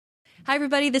Hi,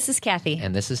 everybody. This is Kathy.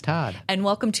 And this is Todd. And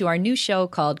welcome to our new show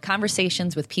called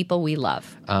Conversations with People We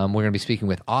Love. We're going to be speaking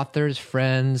with authors,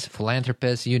 friends,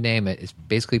 philanthropists, you name it. It's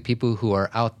basically people who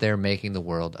are out there making the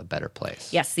world a better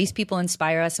place. Yes, these people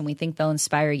inspire us, and we think they'll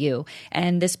inspire you.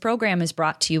 And this program is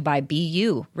brought to you by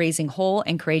BU, Raising Whole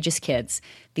and Courageous Kids.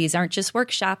 These aren't just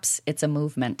workshops, it's a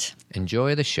movement.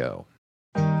 Enjoy the show.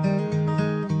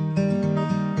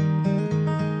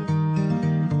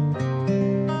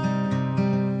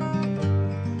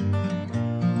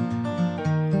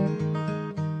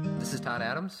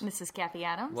 This is Kathy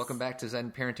Adams. Welcome back to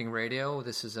Zen Parenting Radio.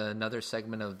 This is another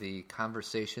segment of the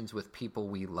Conversations with People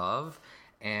We Love,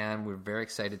 and we're very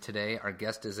excited today. Our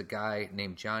guest is a guy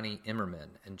named Johnny Immerman,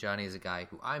 and Johnny is a guy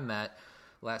who I met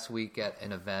last week at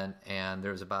an event, and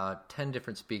there was about 10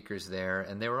 different speakers there,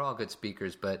 and they were all good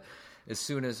speakers, but as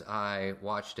soon as I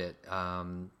watched it,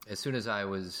 as soon as I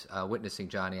was witnessing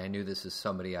Johnny, I knew this is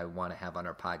somebody I want to have on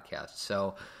our podcast.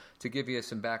 So to give you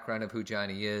some background of who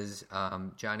Johnny is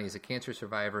a cancer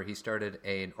survivor. He started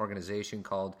an organization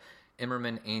called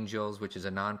Immerman Angels, which is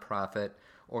a nonprofit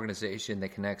organization that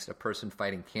connects a person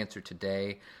fighting cancer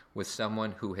today with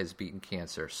someone who has beaten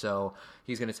cancer. So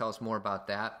he's going to tell us more about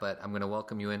that, but I'm going to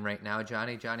welcome you in right now,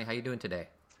 Johnny. Johnny, how you doing today?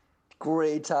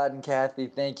 Great, Todd and Kathy.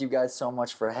 Thank you guys so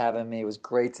much for having me. It was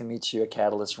great to meet you at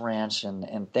Catalyst Ranch,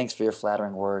 and thanks for your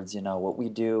flattering words. You know, what we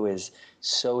do is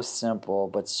so simple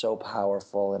but so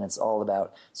powerful, and it's all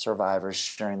about survivors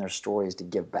sharing their stories to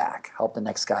give back, help the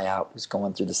next guy out who's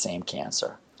going through the same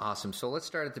cancer. Awesome. So let's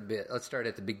start at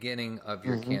the beginning of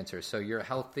your cancer. So you're a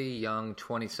healthy, young,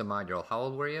 20-some-odd-year-old. How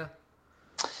old were you?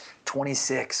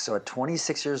 26. So at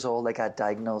 26 years old, I got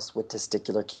diagnosed with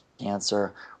testicular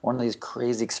cancer. One of these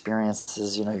crazy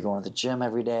experiences, you know, you're going to the gym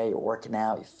every day, you're working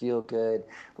out, you feel good.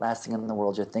 Last thing in the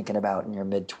world you're thinking about in your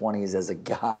mid-20s as a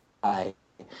guy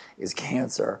is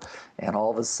cancer. And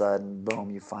all of a sudden, boom,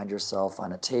 you find yourself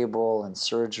on a table in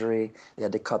surgery. They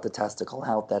had to cut the testicle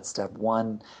out. That's step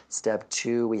one. Step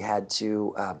two, we had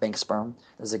to bank sperm.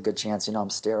 There's a good chance, you know, I'm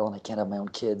sterile and I can't have my own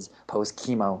kids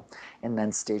post-chemo. And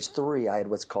then stage three, I had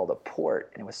what's called a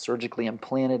port, and it was surgically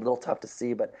implanted. A little tough to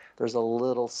see, but there's a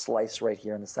little slice right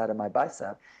here on the side of my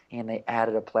bicep. And they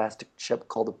added a plastic chip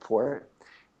called a port.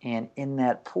 And in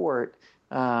that port,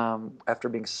 after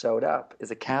being sewed up,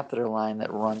 is a catheter line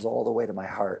that runs all the way to my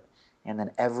heart. And then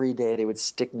every day they would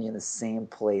stick me in the same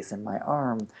place in my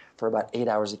arm for about 8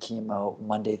 hours of chemo,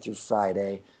 Monday through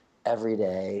Friday. Every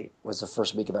day was the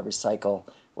first week of every cycle.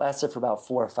 Lasted for about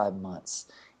 4 or 5 months.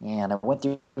 And I went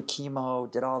through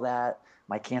chemo, did all that.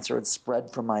 My cancer had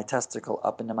spread from my testicle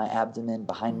up into my abdomen,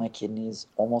 behind my kidneys,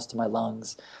 almost to my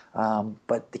lungs.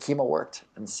 But the chemo worked,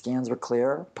 and the scans were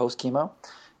clear post-chemo.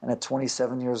 And at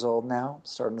 27 years old now,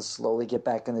 starting to slowly get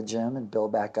back in the gym and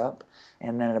build back up.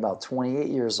 And then at about 28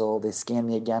 years old, they scanned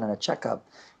me again on a checkup.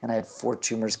 And I had 4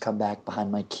 tumors come back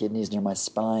behind my kidneys near my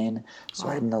spine. So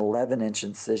I had an 11-inch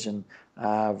incision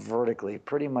vertically,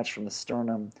 pretty much from the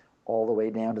sternum all the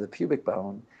way down to the pubic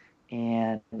bone.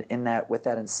 And with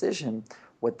that incision,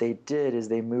 what they did is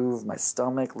they moved my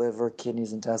stomach, liver,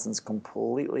 kidneys, intestines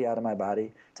completely out of my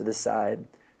body to the side,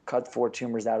 cut 4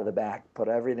 tumors out of the back, put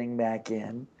everything back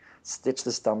in, stitch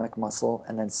the stomach muscle,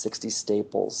 and then 60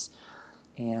 staples.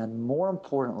 And more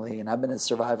importantly, and I've been a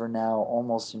survivor now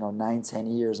almost 9, 10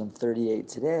 years, I'm 38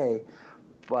 today,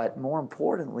 but more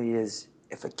importantly is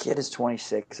if a kid is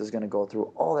 26 is going to go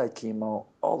through all that chemo,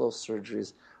 all those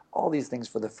surgeries, all these things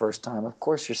for the first time, of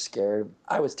course you're scared.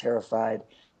 I was terrified.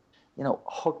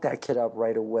 Hook that kid up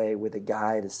right away with a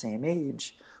guy the same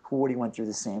age who already went through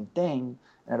the same thing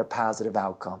and had a positive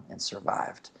outcome and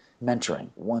survived. Mentoring,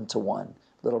 one-to-one,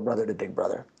 little brother to big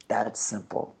brother. That's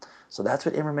simple. So that's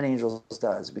what Immerman Angels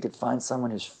does. We could find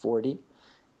someone who's 40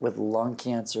 with lung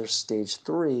cancer stage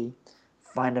 3,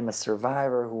 find him a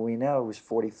survivor who we know who's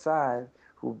 45,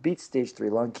 who beat stage 3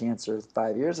 lung cancer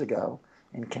 5 years ago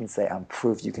and can say, I'm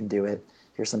proof you can do it.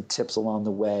 Here's some tips along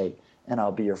the way, and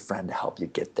I'll be your friend to help you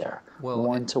get there.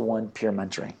 One-to-one peer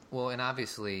mentoring. Well, and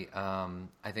obviously,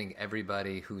 I think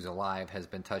everybody who's alive has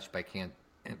been touched by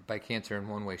cancer in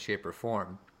one way, shape, or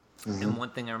form. Mm-hmm. And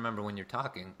one thing I remember when you're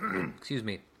talking, excuse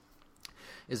me,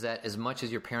 is that as much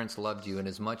as your parents loved you and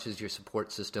as much as your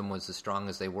support system was as strong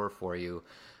as they were for you,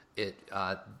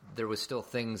 there was still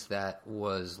things that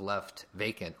was left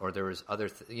vacant, or there was other,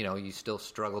 you still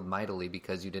struggled mightily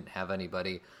because you didn't have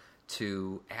anybody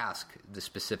to ask the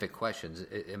specific questions.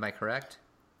 Am I correct?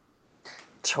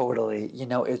 Totally.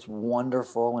 It's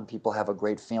wonderful when people have a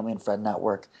great family and friend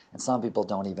network, and some people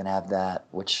don't even have that,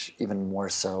 which even more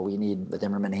so. We need the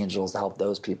Immerman Angels to help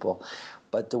those people.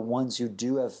 But the ones who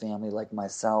do have family, like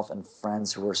myself and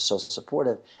friends who are so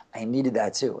supportive, I needed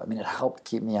that too. I mean, it helped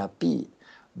keep me upbeat.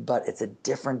 But it's a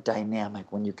different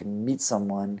dynamic when you can meet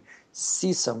someone,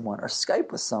 see someone, or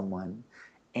Skype with someone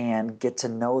and get to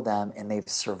know them, and they've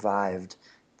survived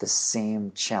the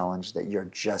same challenge that you're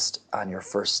just on your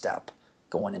first step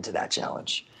going into that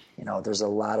challenge. There's a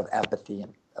lot of empathy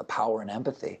and power in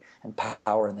empathy and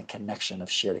power in the connection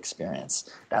of shared experience.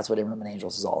 That's what Immerman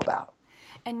Angels is all about.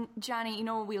 And Johnny,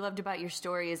 what we loved about your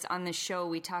story is on this show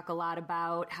we talk a lot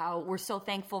about how we're so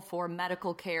thankful for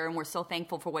medical care and we're so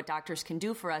thankful for what doctors can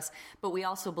do for us, but we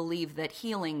also believe that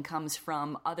healing comes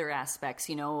from other aspects,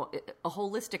 a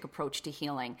holistic approach to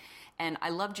healing. And I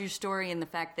loved your story and the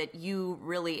fact that you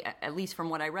really, at least from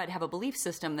what I read, have a belief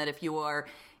system that if you are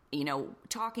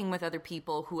talking with other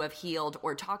people who have healed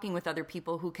or talking with other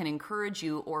people who can encourage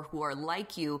you or who are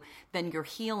like you, then your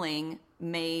healing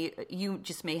you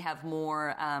just may have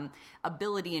more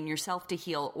ability in yourself to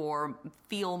heal or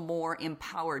feel more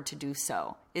empowered to do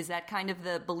so. Is that kind of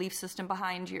the belief system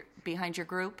behind your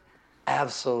group?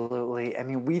 Absolutely. I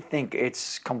mean, we think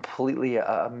it's completely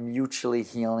a mutually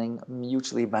healing,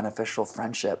 mutually beneficial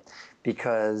friendship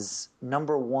because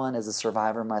number one, as a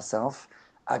survivor myself,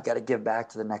 I've got to give back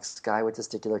to the next guy with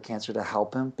testicular cancer to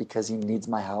help him because he needs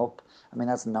my help. I mean,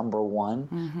 that's number one.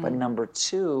 Mm-hmm. But number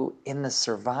two, in the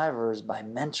survivors, by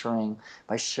mentoring,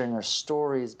 by sharing our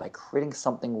stories, by creating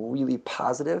something really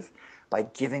positive, by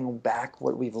giving back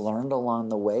what we've learned along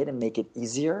the way to make it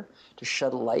easier, to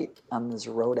shed light on this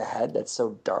road ahead that's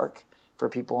so dark for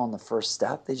people on the first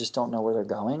step. They just don't know where they're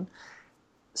going.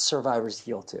 Survivors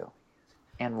heal too.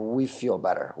 And we feel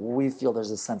better. We feel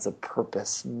there's a sense of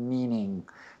purpose, meaning,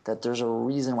 that there's a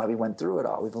reason why we went through it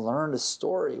all. We've learned a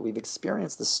story. We've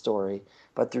experienced the story.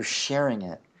 But through sharing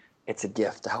it, it's a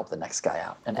gift to help the next guy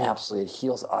out. And absolutely, it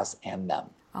heals us and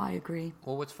them. I agree.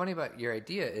 Well, what's funny about your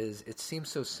idea is it seems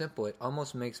so simple. It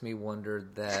almost makes me wonder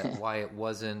that why it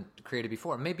wasn't created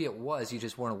before. Maybe it was. You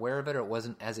just weren't aware of it or it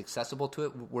wasn't as accessible to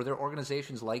it. Were there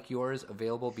organizations like yours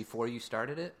available before you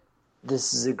started it?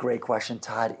 This is a great question,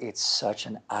 Todd. It's such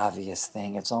an obvious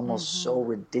thing. It's almost so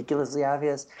ridiculously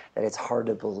obvious that it's hard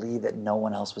to believe that no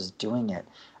one else was doing it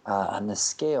on this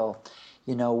scale.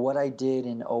 What I did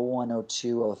in 01,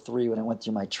 02, 03 when I went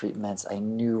through my treatments, I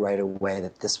knew right away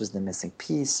that this was the missing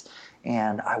piece,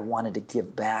 and I wanted to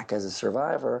give back as a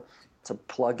survivor to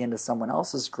plug into someone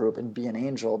else's group and be an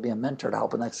angel, be a mentor to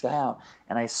help the next guy out.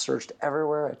 And I searched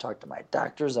everywhere. I talked to my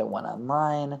doctors. I went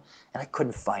online, and I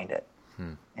couldn't find it.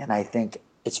 And I think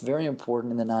it's very important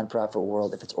in the nonprofit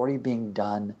world, if it's already being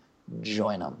done,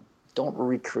 join them. Don't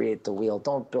recreate the wheel.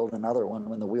 Don't build another one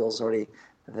when the wheel's already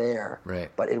there. Right.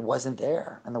 But it wasn't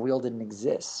there, and the wheel didn't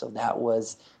exist. So that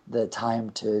was the time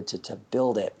to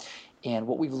build it. And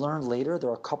what we've learned later,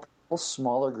 there are a couple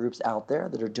smaller groups out there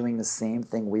that are doing the same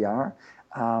thing we are.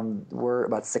 We're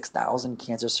about 6,000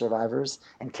 cancer survivors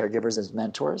and caregivers as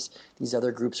mentors. These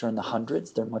other groups are in the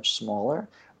hundreds. They're much smaller,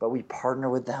 but we partner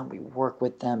with them. We work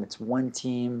with them. It's one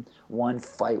team, one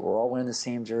fight. We're all wearing the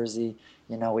same jersey.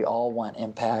 We all want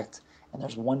impact. And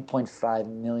there's 1.5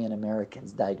 million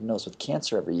Americans diagnosed with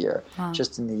cancer every year,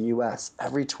 just in the U.S.,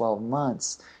 every 12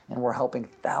 months. And we're helping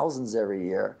thousands every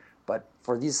year. But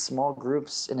for these small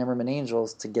groups in Immerman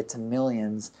Angels to get to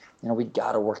millions, we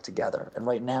got to work together. And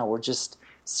right now, we're just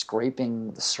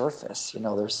scraping the surface.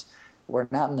 We're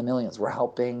not in the millions. We're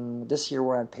helping, this year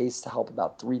we're on pace to help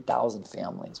about 3,000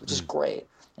 families, which is great.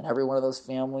 And every one of those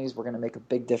families, we're going to make a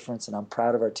big difference, and I'm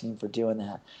proud of our team for doing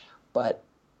that. But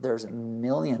there's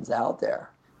millions out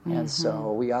there. And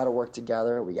so we got to work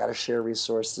together. We got to share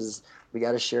resources. We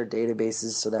got to share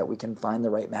databases so that we can find the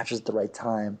right matches at the right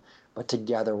time. But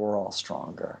together, we're all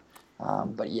stronger.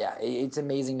 But yeah, it's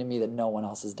amazing to me that no one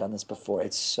else has done this before.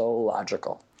 It's so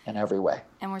logical in every way.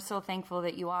 And we're so thankful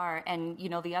that you are. And,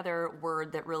 the other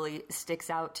word that really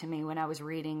sticks out to me when I was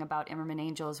reading about Immerman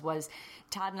Angels was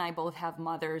Todd and I both have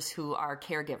mothers who are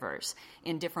caregivers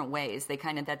in different ways.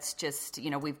 That's just,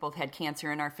 we've both had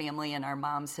cancer in our family, and our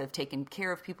moms have taken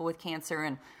care of people with cancer,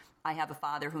 and I have a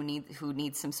father who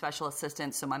needs some special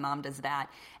assistance, so my mom does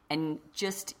that. And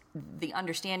just the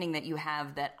understanding that you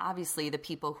have that obviously the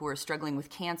people who are struggling with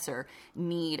cancer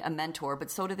need a mentor, but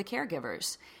so do the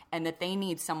caregivers, and that they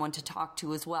need someone to talk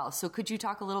to as well. So could you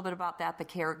talk a little bit about that, the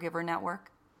Caregiver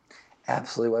Network?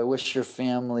 Absolutely. Well, I wish your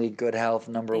family good health,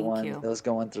 number Thank one, you. those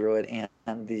going through it,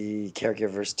 and the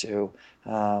caregivers too,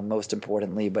 most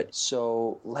importantly. But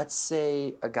so let's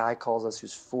say a guy calls us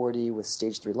who's 40 with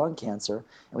stage 3 lung cancer,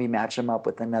 and we match him up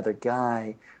with another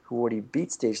guy who already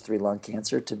beat stage 3 lung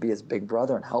cancer to be his big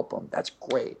brother and help him. That's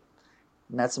great.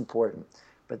 And that's important.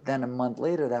 But then a month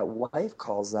later, that wife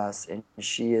calls us, and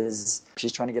she's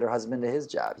trying to get her husband to his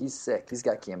job. He's sick. He's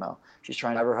got chemo. She's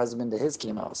trying to have her husband to his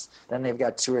chemos. Then they've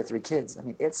got 2 or 3 kids. I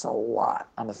mean, it's a lot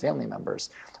on the family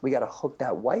members. We got to hook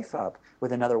that wife up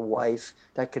with another wife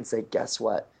that can say, guess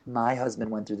what? My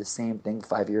husband went through the same thing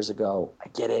 5 years ago. I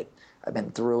get it. I've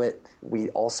been through it. We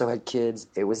also had kids.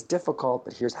 It was difficult,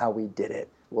 but here's how we did it.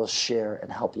 We'll share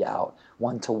and help you out.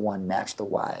 1-to-1, match the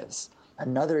wives.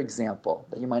 Another example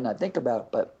that you might not think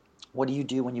about, but what do you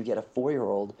do when you get a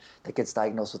 4-year-old that gets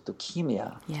diagnosed with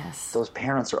leukemia? Yes. Those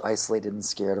parents are isolated and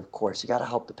scared, of course. You got to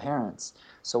help the parents.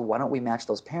 So why don't we match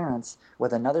those parents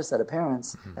with another set of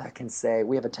parents that can say,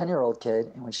 we have a 10-year-old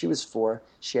kid, and when she was 4,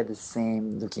 she had the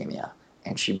same leukemia,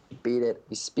 and she beat it.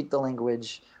 We speak the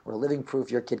language. We're living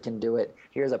proof your kid can do it.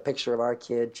 Here's a picture of our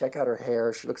kid. Check out her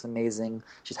hair. She looks amazing.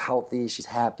 She's healthy. She's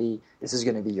happy. This is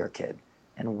going to be your kid.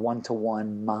 And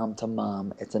 1-to-1, mom to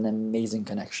mom, it's an amazing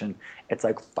connection. It's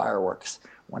like fireworks.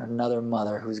 When another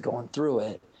mother who's going through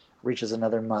it reaches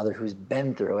another mother who's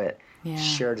been through it,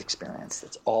 shared experience.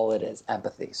 That's all it is.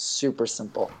 Empathy. Super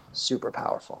simple, super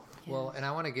powerful. Well, and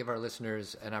I want to give our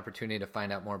listeners an opportunity to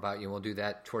find out more about you. We'll do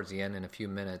that towards the end in a few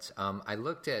minutes. I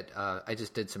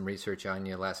just did some research on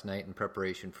you last night in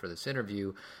preparation for this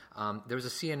interview. There was a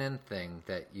CNN thing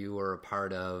that you were a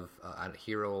part of, a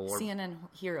Hero Award. CNN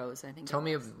Heroes, I think. Tell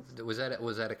me, was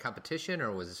that a competition,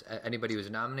 or was anybody who's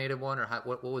nominated one, or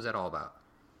what was that all about?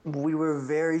 We were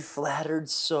very flattered.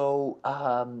 So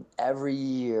every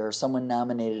year, someone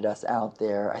nominated us out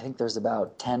there. I think there's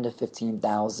about 10 to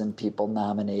 15,000 people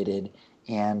nominated,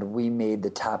 and we made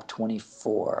the top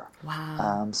 24.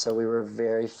 Wow. So we were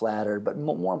very flattered. But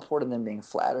more important than being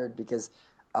flattered, because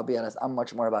I'll be honest, I'm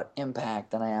much more about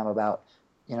impact than I am about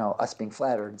us being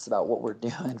flattered. It's about what we're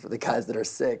doing for the guys that are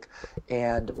sick.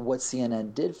 And what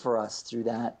CNN did for us through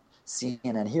that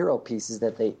CNN Hero piece is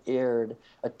that they aired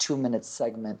a 2-minute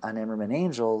segment on Immerman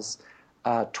Angels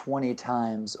 20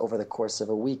 times over the course of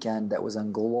a weekend that was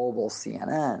on global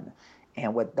CNN.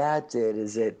 And what that did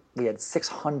is we had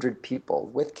 600 people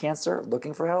with cancer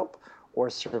looking for help, or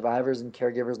survivors and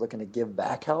caregivers looking to give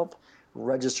back help,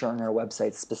 register on our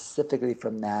website specifically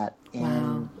from that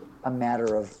in a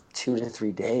matter of 2 to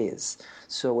 3 days.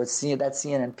 So what that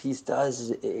CNN piece does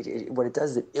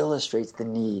is it illustrates the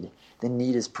need. The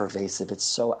need is pervasive. It's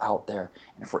so out there.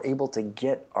 And if we're able to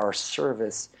get our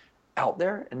service out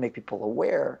there and make people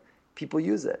aware, people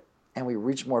use it. And we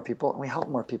reach more people and we help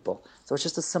more people. So it's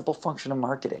just a simple function of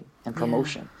marketing and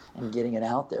promotion and getting it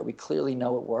out there. We clearly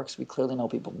know it works. We clearly know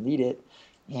people need it.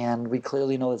 And we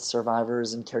clearly know that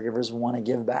survivors and caregivers want to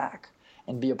give back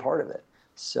and be a part of it.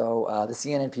 So the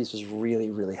CNN piece was really,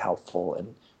 really helpful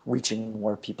in reaching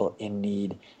more people in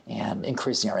need and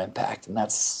increasing our impact. And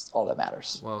that's all that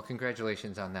matters. Well,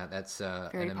 congratulations on that. That's an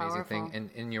amazing powerful thing. And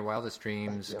in your wildest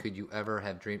dreams, could you ever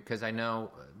have dreamed? Because I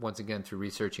know, once again, through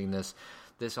researching this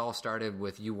all started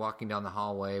with you walking down the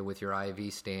hallway with your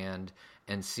IV stand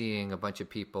and seeing a bunch of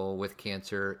people with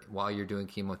cancer while you're doing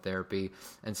chemotherapy,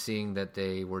 and seeing that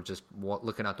they were just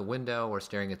looking out the window or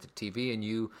staring at the TV, and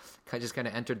you just kind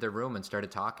of entered their room and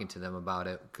started talking to them about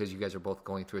it because you guys are both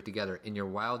going through it together. In your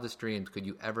wildest dreams, could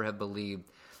you ever have believed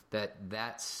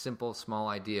that simple, small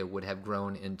idea would have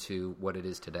grown into what it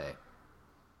is today?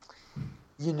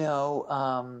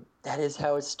 That is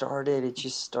how it started. It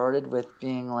just started with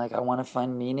being like, I want to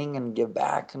find meaning and give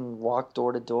back and walk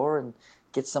door to door and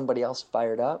get somebody else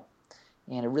fired up.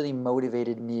 And it really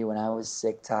motivated me when I was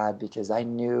sick, Todd, because I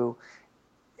knew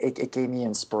it gave me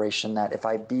inspiration that if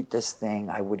I beat this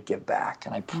thing, I would give back.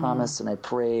 And I promised and I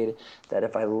prayed that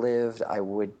if I lived, I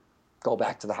would go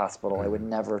back to the hospital. I would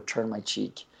never turn my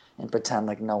cheek and pretend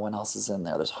like no one else is in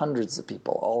there. There's hundreds of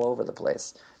people all over the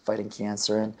place fighting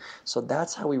cancer. And so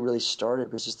that's how we really started.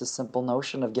 It was just a simple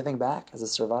notion of giving back as a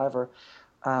survivor.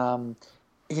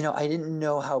 I didn't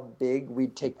know how big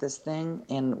we'd take this thing,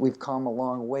 and we've come a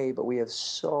long way, but we have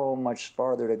so much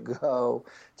farther to go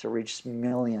to reach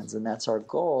millions, and that's our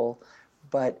goal.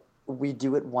 But we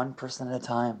do it 1% at a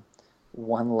time,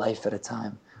 one life at a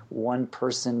time, one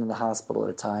person in the hospital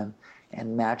at a time,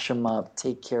 and match him up,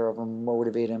 take care of him,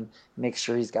 motivate him, make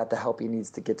sure he's got the help he needs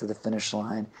to get to the finish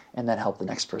line, and then help the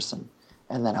next person,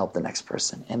 and then help the next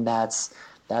person. And that's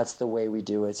the way we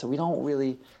do it. So we don't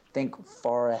really think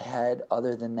far ahead.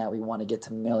 Other than that, we want to get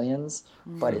to millions,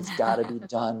 but it's got to be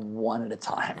done one at a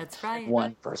time. That's right.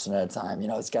 One person at a time.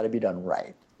 It's got to be done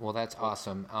right. Well, that's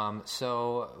awesome.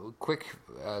 So quick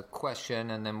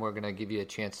question, and then we're going to give you a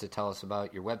chance to tell us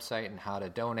about your website and how to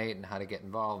donate and how to get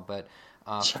involved. But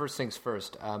first things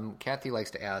first, Kathy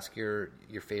likes to ask your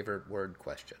favorite word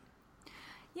question.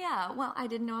 Yeah, well, I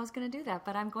didn't know I was going to do that,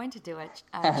 but I'm going to do it,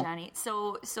 Johnny.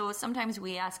 So sometimes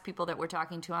we ask people that we're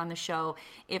talking to on the show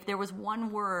if there was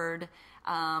one word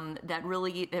that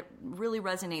really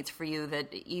resonates for you, that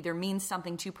either means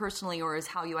something to you personally or is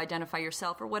how you identify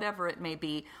yourself or whatever it may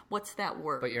be. What's that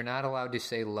word? But you're not allowed to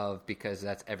say love because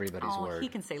that's everybody's word. He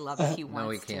can say love if he wants to. No,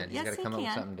 he can't. He's got to come up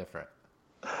with something different.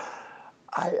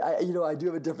 I do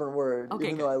have a different word,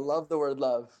 even though I love the word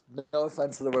love. No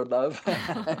offense to the word love.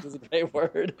 It's a great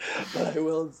word. But I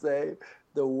will say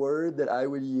the word that I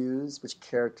would use, which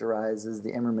characterizes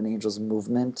the Immerman Angels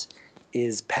movement,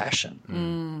 is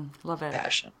passion. Love it.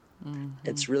 Passion. Mm-hmm.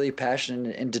 It's really passion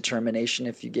and determination,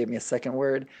 if you gave me a second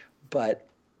word, but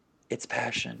it's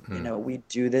passion. We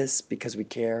do this because we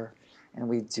care, and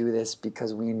we do this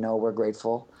because we know we're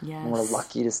grateful, and we're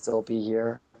lucky to still be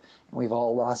here. We've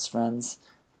all lost friends.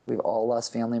 We've all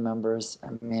lost family members.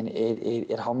 I mean,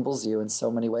 it humbles you in so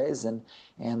many ways. And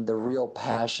the real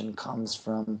passion comes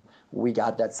from, we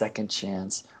got that second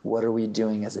chance. What are we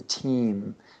doing as a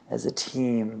team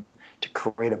to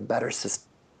create a better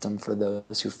system for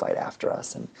those who fight after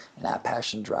us? And that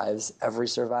passion drives every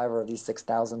survivor of these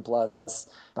 6,000 plus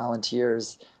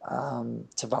volunteers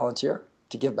to volunteer,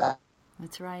 to give back.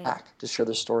 That's right. Back to share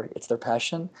their story. It's their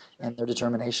passion and their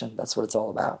determination. That's what it's all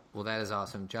about. Well, that is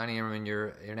awesome. Johnny Immerman,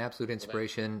 you're an absolute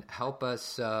inspiration. Help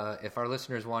us, if our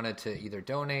listeners wanted to either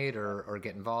donate or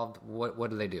get involved, what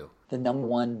do they do? The number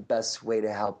one best way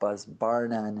to help us, bar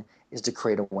none, is to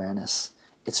create awareness.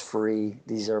 It's free.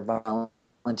 These are volunteer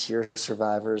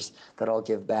survivors that all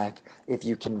give back. If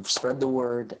you can spread the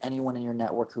word to anyone in your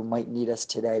network who might need us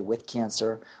today with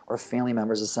cancer, or family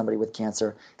members of somebody with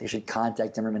cancer, they should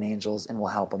contact Immerman Angels and we'll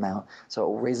help them out.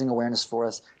 So raising awareness for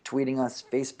us, tweeting us,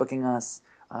 Facebooking us,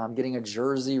 getting a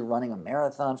jersey, running a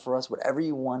marathon for us, whatever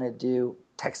you want to do,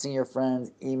 texting your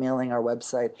friends, emailing our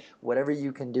website, whatever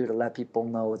you can do to let people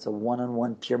know. It's a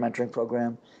one-on-one peer mentoring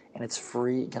program, and it's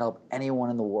free. It can help anyone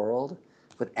in the world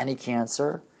with any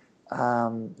cancer.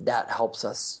 That helps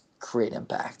us create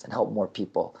impact and help more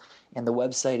people. And the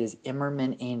website is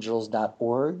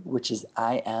immermanangels.org, which is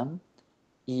IMERMAN,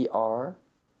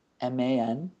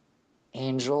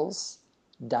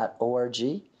 angels.org.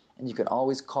 And you can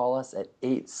always call us at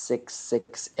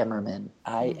 866-IMMERMAN,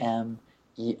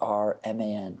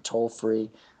 IMERMAN, toll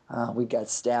free. We've got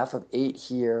staff of 8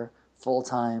 here,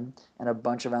 full-time, and a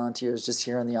bunch of volunteers just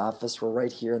here in the office. We're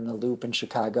right here in the Loop in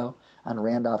Chicago on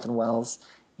Randolph and Wells.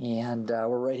 And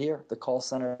we're right here. The call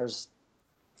center is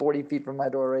 40 feet from my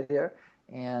door right here.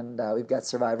 And we've got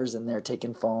survivors in there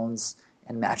taking phones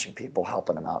and matching people,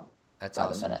 helping them out. That's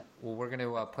awesome. Well, we're going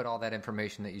to put all that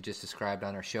information that you just described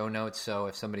on our show notes. So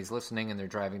if somebody's listening and they're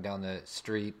driving down the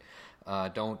street,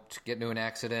 don't get into an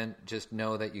accident. Just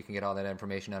know that you can get all that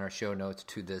information on our show notes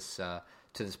to this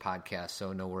podcast.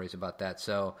 So no worries about that.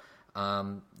 So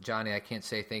Johnny, I can't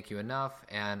say thank you enough,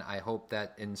 and I hope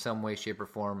that in some way, shape, or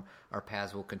form, our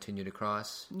paths will continue to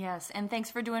cross. Yes, and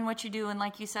thanks for doing what you do, and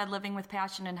like you said, living with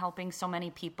passion and helping so many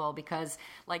people, because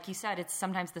like you said, it's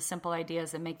sometimes the simple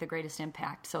ideas that make the greatest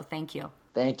impact, so thank you.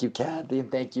 Thank you, Kathy, and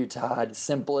thank you, Todd.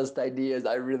 Simplest ideas,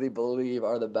 I really believe,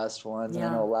 are the best ones. Yeah.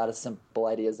 I know a lot of simple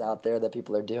ideas out there that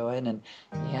people are doing, and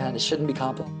it shouldn't be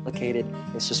complicated.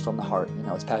 It's just from the heart.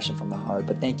 It's passion from the heart.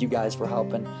 But thank you guys for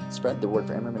helping spread the word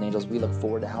for Immerman Angels. We look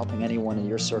forward to helping anyone in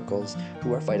your circles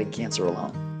who are fighting cancer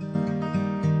alone.